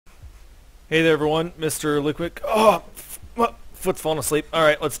Hey there, everyone. Mr. Liquid. Oh, foot's falling asleep. All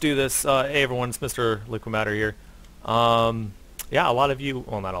right, let's do this. Hey, everyone. It's Mr. Liquid Matter here. Yeah, a lot of you,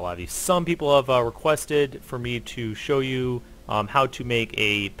 well, not a lot of you, some people have requested for me to show you how to make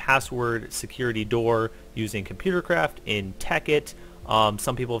a password security door using Computercraft in TEKKIT.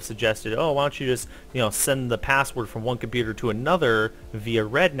 Some people have suggested, oh, why don't you just, send the password from one computer to another via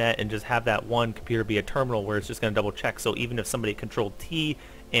RedNet and just have that one computer be a terminal where it's just going to double check. So even if somebody Ctrl T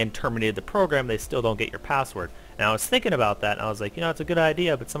and terminated the program, they still don't get your password. And I was thinking about that, and I was like, it's a good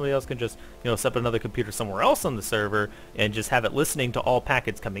idea, but somebody else can just, set up another computer somewhere else on the server and just have it listening to all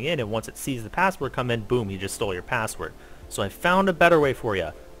packets coming in, and once it sees the password come in, boom, you just stole your password. So I found a better way for you.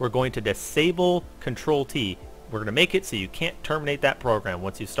 We're going to disable Ctrl T. We're going to make it so you can't terminate that program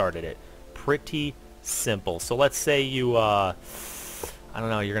once you started it. Pretty simple. So let's say you, I don't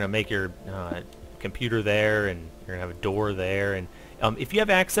know, you're going to make your computer there, and you're going to have a door there, and if you have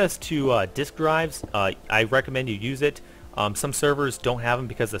access to disk drives, I recommend you use it. Some servers don't have them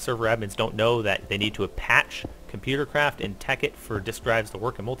because the server admins don't know that they need to patch Computercraft and TEKKIT for disk drives to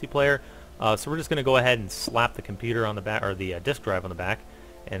work in multiplayer. So we're just going to go ahead and slap the computer on the back, or the disk drive on the back,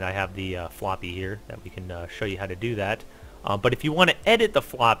 and I have the floppy here that we can show you how to do that. But if you want to edit the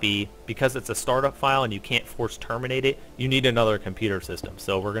floppy, because it's a startup file and you can't force terminate it, you need another computer system.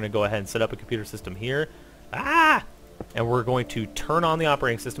 So we're going to go ahead and set up a computer system here. And we're going to turn on the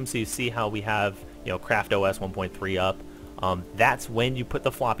operating system so you see how we have, Craft OS 1.3 up. That's when you put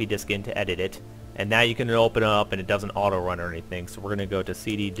the floppy disk in to edit it. And now you can open it up and it doesn't auto run or anything. So we're going to go to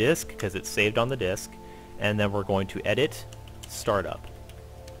CD disk because it's saved on the disk. And then we're going to edit startup.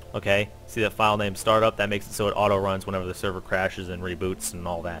 Okay, see that file name startup? That makes it so it auto runs whenever the server crashes and reboots and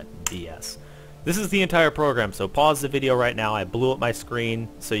all that BS. This is the entire program, so pause the video right now. I blew up my screen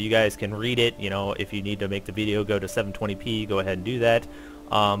so you guys can read it. If you need to make the video go to 720p, go ahead and do that.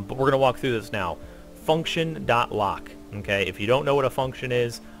 But we're going to walk through this now. Function.lock. Okay, if you don't know what a function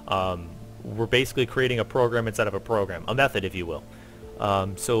is, we're basically creating a program inside of a program, a method, if you will.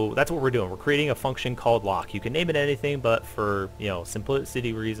 So that's what we're doing. We're creating a function called lock. You can name it anything, but for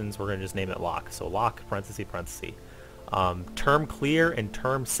simplicity reasons, we're going to just name it lock. So lock parenthesis parenthesis. Term clear and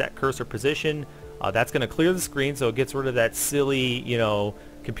term set cursor position. That's going to clear the screen, so it gets rid of that silly,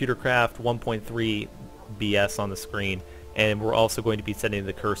 Computercraft 1.3 BS on the screen. And we're also going to be setting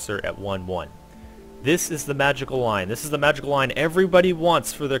the cursor at 1, 1. This is the magical line. This is the magical line everybody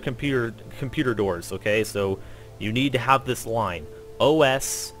wants for their computer doors. Okay, so you need to have this line: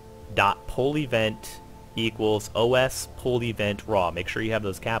 os.pullEvent equals os pull event raw. Make sure you have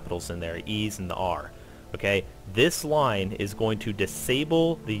those capitals in there, E's and the R. Okay, this line is going to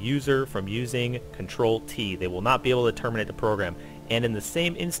disable the user from using Ctrl T. They will not be able to terminate the program. And in the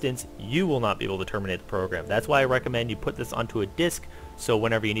same instance, you will not be able to terminate the program. That's why I recommend you put this onto a disk, so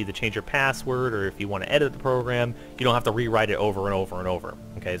whenever you need to change your password or if you want to edit the program, you don't have to rewrite it over and over and over.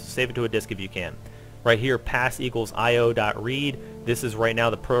 Okay, so save it to a disk if you can. Right here, pass equals io.read. This is right now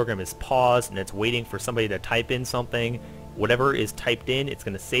the program is paused and it's waiting for somebody to type in something. Whatever is typed in, it's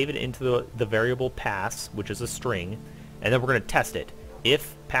going to save it into the variable pass, which is a string, and then we're going to test it.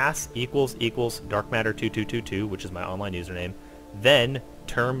 If pass equals darkmatter2222, which is my online username, then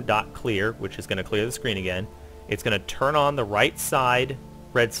term.clear, which is going to clear the screen again. It's going to turn on the right side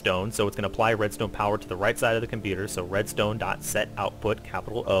redstone, so it's going to apply redstone power to the right side of the computer, so redstone.setOutput,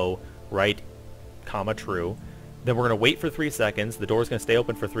 capital O, right, comma, true. Then we're going to wait for 3 seconds. The door is going to stay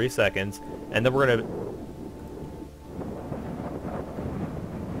open for 3 seconds, and then we're going to...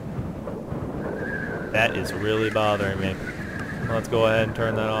 That is really bothering me. Let's go ahead and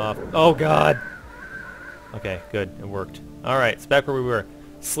turn that off. Oh, God! Okay, good. It worked. Alright, it's back where we were.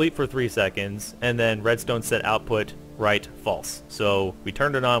 Sleep for 3 seconds, and then redstone set output, right, false. So we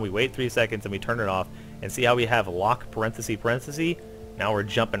turned it on, we wait 3 seconds, and we turn it off. And see how we have lock parenthesis parenthesis? Now we're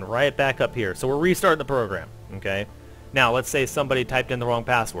jumping right back up here. So we're restarting the program, okay? Now, let's say somebody typed in the wrong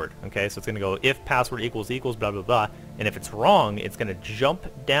password, okay? So it's going to go if password equals blah, blah, blah. And if it's wrong, it's going to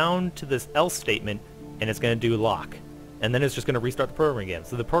jump down to this else statement, and it's going to do lock. And then it's just going to restart the program again.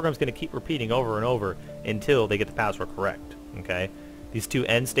 So the program's going to keep repeating over and over until they get the password correct, okay? These two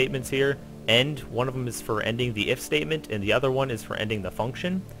end statements here, end, one of them is for ending the if statement, and the other one is for ending the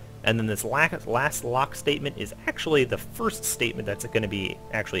function. And then this last lock statement is actually the first statement that's going to be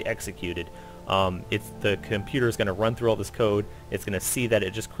actually executed. The computer is going to run through all this code. It's going to see that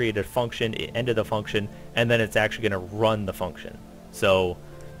it just created a function, it ended the function, and then it's actually going to run the function. So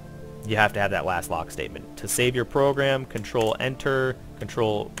you have to have that last lock statement. To save your program, Control Enter,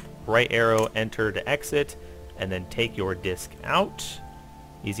 Control right arrow, Enter to exit, and then take your disk out.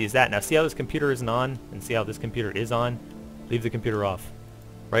 Easy as that. Now see how this computer isn't on, and see how this computer is on? Leave the computer off.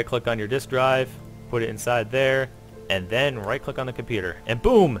 right click on your disk drive, put it inside there, and then right click on the computer, and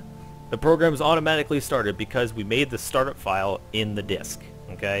boom, the program's automatically started because we made the startup file in the disk.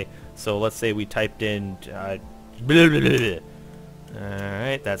 Okay, so let's say we typed in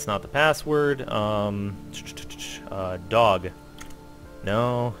alright, that's not the password. Dog.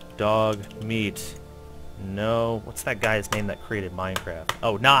 No. Dog meat. No. What's that guy's name that created Minecraft?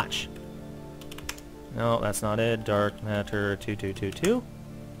 Oh, Notch. No, that's not it. Dark matter 2222.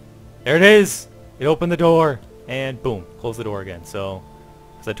 There it is! It opened the door! And boom, close the door again. So,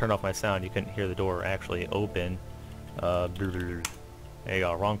 because I turned off my sound, you couldn't hear the door actually open. There you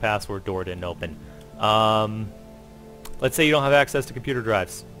go. Wrong password, door didn't open. Let's say you don't have access to computer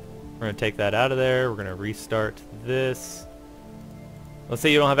drives. We're going to take that out of there. We're going to restart this. Let's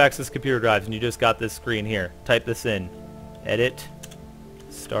say you don't have access to computer drives and you just got this screen here. Type this in. Edit.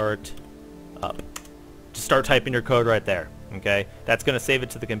 Start up. Just start typing your code right there. Okay? That's going to save it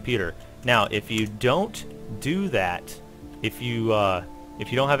to the computer. Now, if you don't do that, if you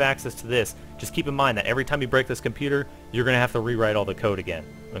don't have access to this, just keep in mind that every time you break this computer, you're going to have to rewrite all the code again.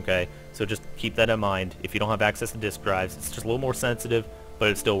 Okay? So just keep that in mind. If you don't have access to disk drives, it's just a little more sensitive, but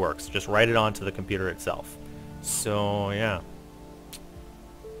it still works. Just write it onto the computer itself. So, yeah.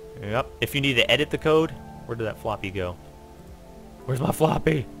 Yep. If you need to edit the code, where did that floppy go? Where's my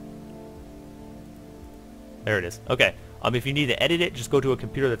floppy? There it is. Okay. If you need to edit it, just go to a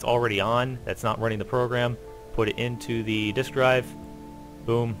computer that's already on, that's not running the program, put it into the disk drive.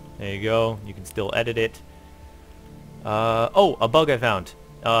 Boom. There you go. You can still edit it. Oh, a bug I found.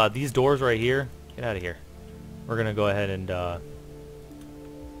 These doors right here. Get out of here. We're going to go ahead and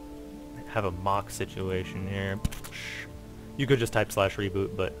have a mock situation here. You could just type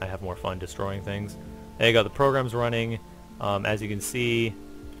 /reboot, but I have more fun destroying things. There you go. The program's running. As you can see,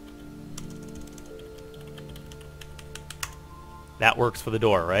 that works for the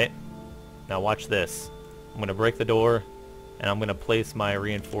door, right? Now watch this. I'm going to break the door, and I'm going to place my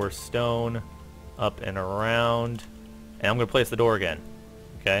reinforced stone up and around, and I'm going to place the door again.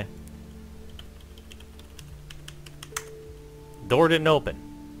 Okay? Door didn't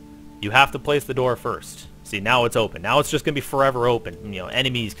open. You have to place the door first. See, now it's open. Now it's just going to be forever open. You know,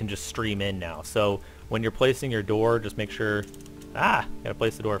 enemies can just stream in now. So when you're placing your door, just make sure, got to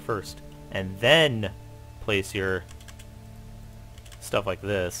place the door first. And then place your stuff like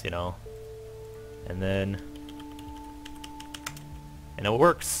this, you know. And then, and it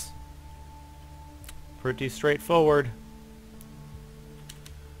works. Pretty straightforward.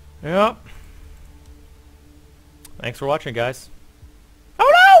 Yep. Thanks for watching, guys.